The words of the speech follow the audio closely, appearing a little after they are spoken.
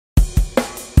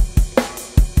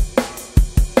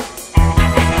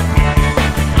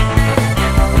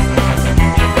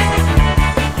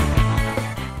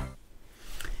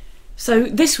So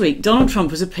this week, Donald Trump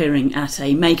was appearing at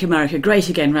a Make America Great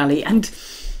Again rally, and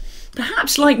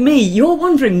perhaps like me, you're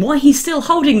wondering why he's still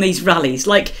holding these rallies.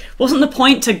 Like, wasn't the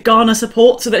point to garner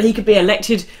support so that he could be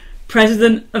elected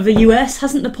president of the US?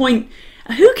 Hasn't the point...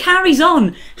 Who carries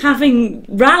on having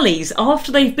rallies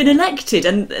after they've been elected?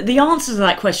 And the answer to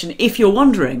that question, if you're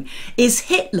wondering, is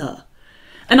Hitler.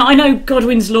 And I know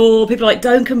Godwin's law, people are like,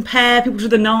 don't compare people to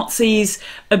the Nazis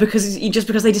just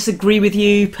because they disagree with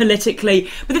you politically.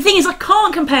 But the thing is, I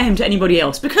can't compare him to anybody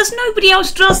else because nobody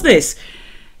else does this.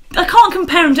 I can't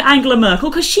compare him to Angela Merkel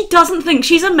because she doesn't think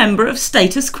she's a member of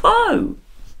status quo.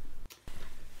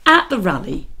 At the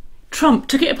rally, Trump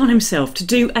took it upon himself to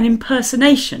do an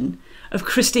impersonation of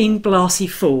Christine Blasey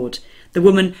Ford, the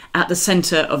woman at the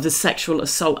centre of the sexual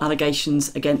assault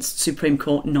allegations against Supreme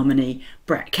Court nominee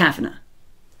Brett Kavanaugh.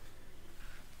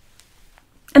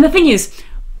 And the thing is,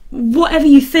 whatever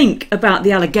you think about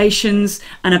the allegations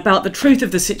and about the truth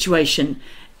of the situation,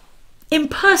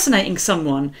 impersonating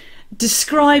someone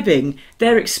describing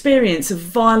their experience of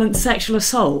violent sexual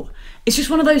assault is just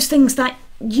one of those things that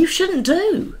you shouldn't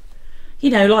do.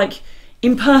 You know, like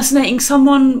impersonating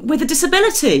someone with a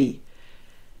disability.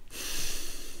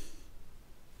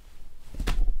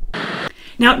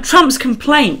 Now, Trump's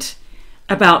complaint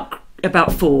about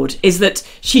Ford is that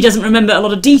she doesn't remember a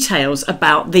lot of details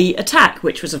about the attack,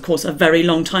 which was, of course, a very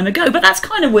long time ago. But that's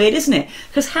kind of weird, isn't it?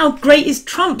 Because how great is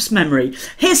Trump's memory?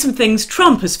 Here's some things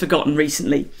Trump has forgotten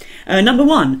recently. Number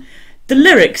one, the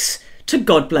lyrics to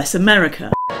God Bless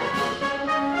America.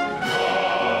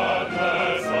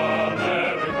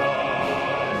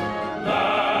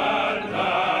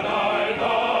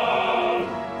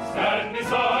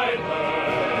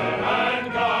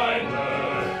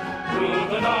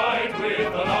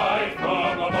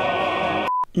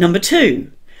 Number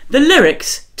two, the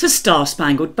lyrics to Star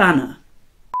Spangled Banner.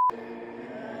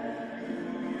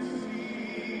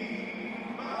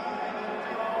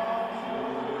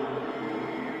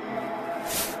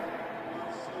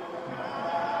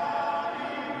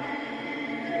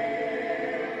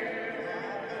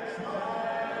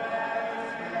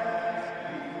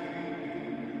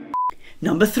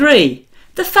 Number three,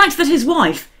 the fact that his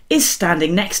wife is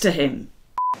standing next to him.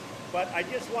 But I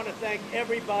just want to thank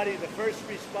everybody, the first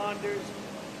responders,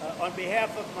 on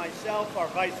behalf of myself, our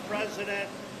Vice President.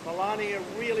 Melania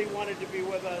really wanted to be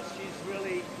with us.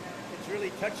 It's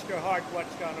really touched her heart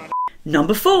what's gone on.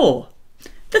 Number four,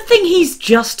 the thing he's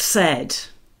just said.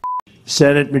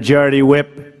 Senate Majority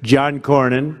Whip John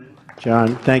Cornyn.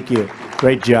 John, thank you.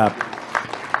 Great job.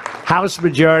 House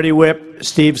Majority Whip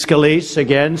Steve Scalise.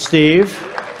 Again, Steve,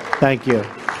 thank you.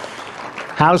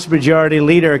 House Majority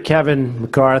Leader Kevin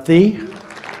McCarthy.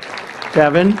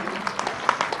 Kevin.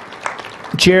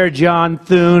 Chair John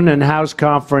Thune and House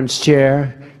Conference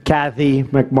Chair Kathy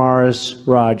McMorris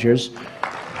Rogers.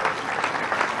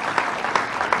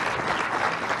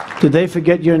 Did they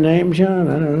forget your name, John?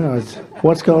 I don't know.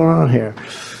 What's going on here?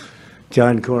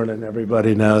 John Cornyn,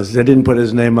 everybody knows. They didn't put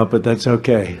his name up, but that's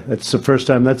okay. That's the first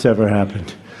time that's ever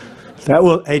happened.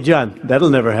 Hey, John, that'll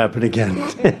never happen again.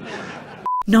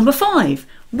 Number five,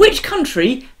 which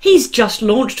country he's just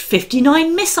launched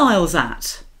 59 missiles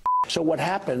at. So what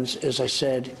happens is, I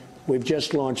said, we've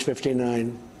just launched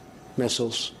 59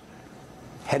 missiles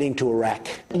heading to Iraq.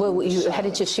 Well, you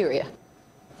headed to Syria?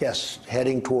 Yes,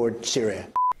 heading toward Syria.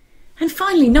 And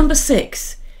finally, number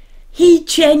six, he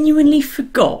genuinely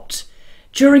forgot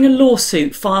during a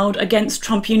lawsuit filed against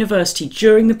Trump University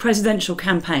during the presidential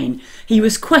campaign. He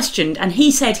was questioned and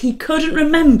he said he couldn't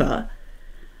remember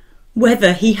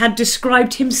whether he had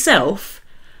described himself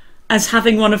as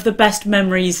having one of the best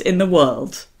memories in the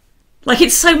world. Like,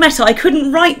 it's so meta, I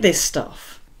couldn't write this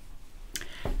stuff.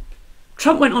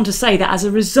 Trump went on to say that as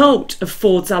a result of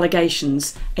Ford's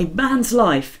allegations, a man's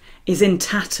life is in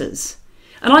tatters.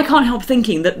 And I can't help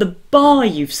thinking that the bar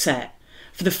you've set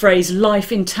for the phrase life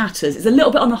in tatters is a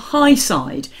little bit on the high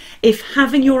side if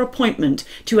having your appointment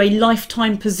to a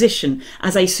lifetime position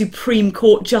as a Supreme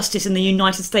Court Justice in the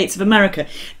United States of America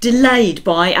delayed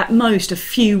by at most a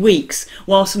few weeks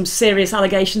while some serious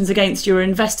allegations against you are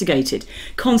investigated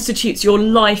constitutes your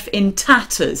life in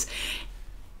tatters.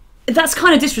 That's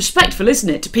kind of disrespectful, isn't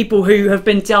it, to people who have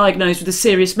been diagnosed with a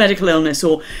serious medical illness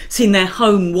or seen their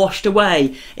home washed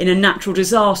away in a natural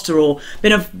disaster or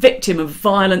been a victim of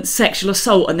violent sexual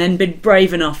assault and then been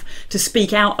brave enough to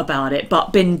speak out about it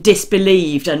but been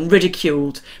disbelieved and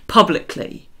ridiculed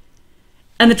publicly.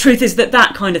 And the truth is that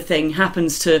that kind of thing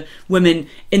happens to women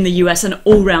in the US and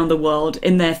all around the world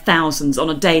in their thousands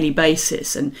on a daily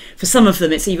basis. And for some of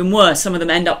them it's even worse. Some of them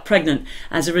end up pregnant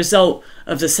as a result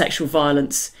of the sexual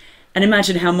violence. And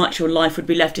imagine how much your life would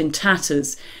be left in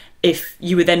tatters if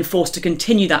you were then forced to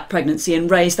continue that pregnancy and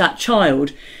raise that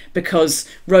child because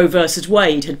Roe versus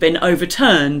Wade had been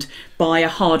overturned by a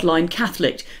hardline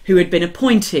Catholic who had been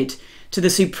appointed to the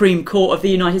Supreme Court of the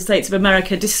United States of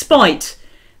America despite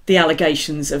the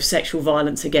allegations of sexual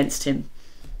violence against him.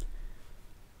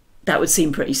 That would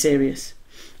seem pretty serious.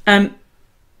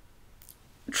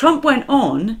 Trump went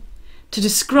on to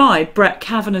describe Brett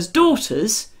Kavanaugh's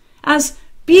daughters as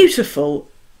beautiful.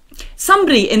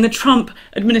 Somebody in the Trump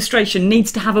administration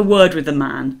needs to have a word with the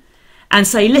man and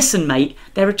say, listen, mate,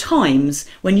 there are times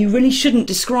when you really shouldn't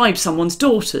describe someone's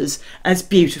daughters as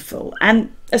beautiful.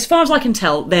 And as far as I can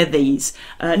tell, they're these.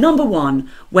 Number one,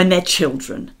 when they're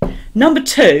children. Number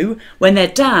two, when their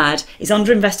dad is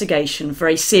under investigation for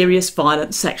a serious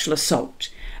violent sexual assault.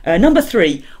 Number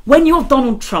three, when you're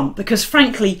Donald Trump, because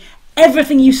frankly,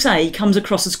 everything you say comes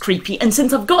across as creepy. And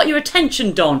since I've got your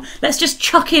attention, Don, let's just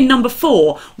chuck in number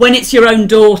four, when it's your own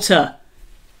daughter.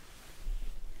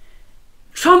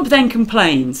 Trump then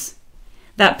complains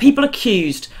that people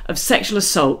accused of sexual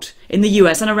assault in the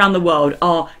US and around the world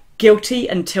are guilty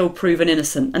until proven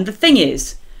innocent. And the thing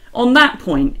is, on that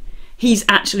point, he's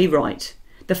actually right.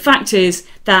 The fact is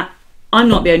that I'm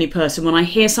not the only person. When I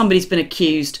hear somebody's been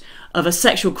accused of a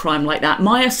sexual crime like that,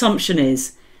 my assumption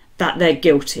is that they're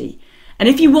guilty. And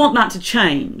if you want that to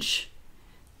change,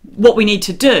 what we need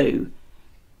to do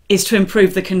is to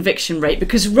improve the conviction rate,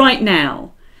 because right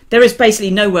now there is basically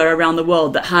nowhere around the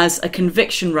world that has a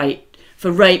conviction rate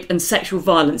for rape and sexual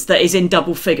violence that is in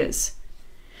double figures.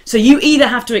 So you either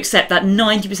have to accept that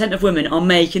 90% of women are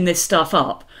making this stuff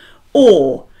up,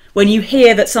 or when you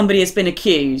hear that somebody has been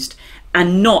accused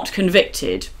and not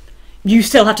convicted, you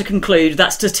still have to conclude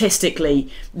that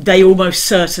statistically they almost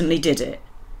certainly did it.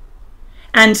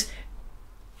 And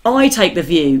I take the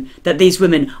view that these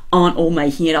women aren't all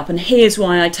making it up, and here's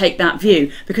why I take that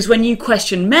view. Because when you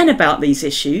question men about these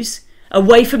issues,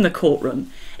 away from the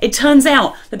courtroom, it turns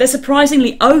out that they're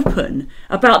surprisingly open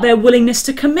about their willingness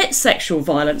to commit sexual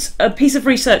violence. A piece of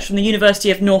research from the University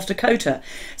of North Dakota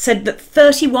said that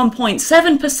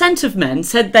 31.7% of men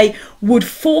said they would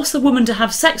force a woman to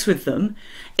have sex with them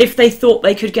if they thought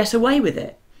they could get away with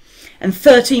it. And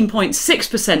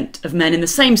 13.6% of men in the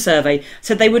same survey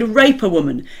said they would rape a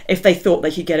woman if they thought they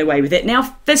could get away with it.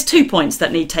 Now, there's 2 points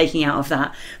that need taking out of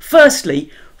that. Firstly,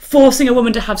 forcing a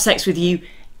woman to have sex with you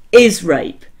is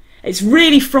rape. It's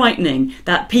really frightening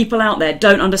that people out there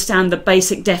don't understand the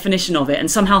basic definition of it and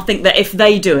somehow think that if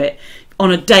they do it on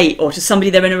a date or to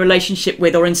somebody they're in a relationship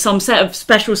with or in some set of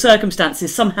special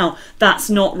circumstances, somehow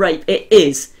that's not rape. It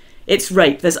is. It's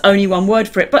rape. There's only one word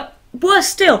for it. But worse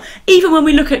still, even when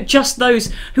we look at just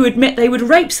those who admit they would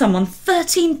rape someone,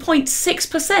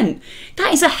 13.6%.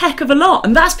 That is a heck of a lot.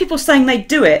 And that's people saying they'd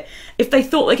do it if they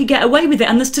thought they could get away with it.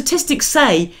 And the statistics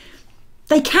say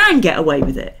they can get away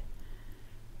with it.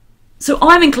 So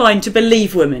I'm inclined to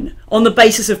believe women on the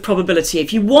basis of probability.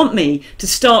 If you want me to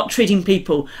start treating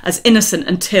people as innocent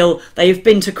until they have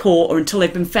been to court or until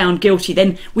they've been found guilty,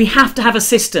 then we have to have a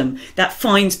system that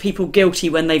finds people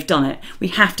guilty when they've done it. We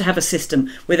have to have a system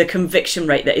with a conviction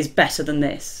rate that is better than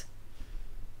this.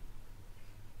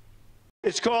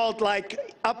 It's called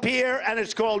like up here, and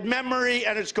it's called memory,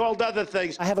 and it's called other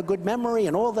things. I have a good memory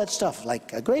and all that stuff,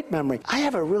 like a great memory. I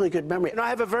have a really good memory. And I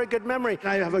have a very good memory.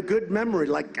 I have a good memory,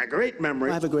 like a great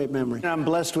memory. I have a great memory. I'm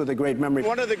blessed with a great memory.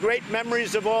 One of the great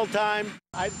memories of all time.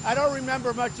 I don't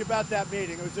remember much about that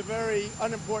meeting. It was a very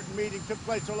unimportant meeting, took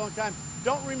place a long time.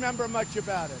 Don't remember much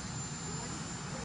about it.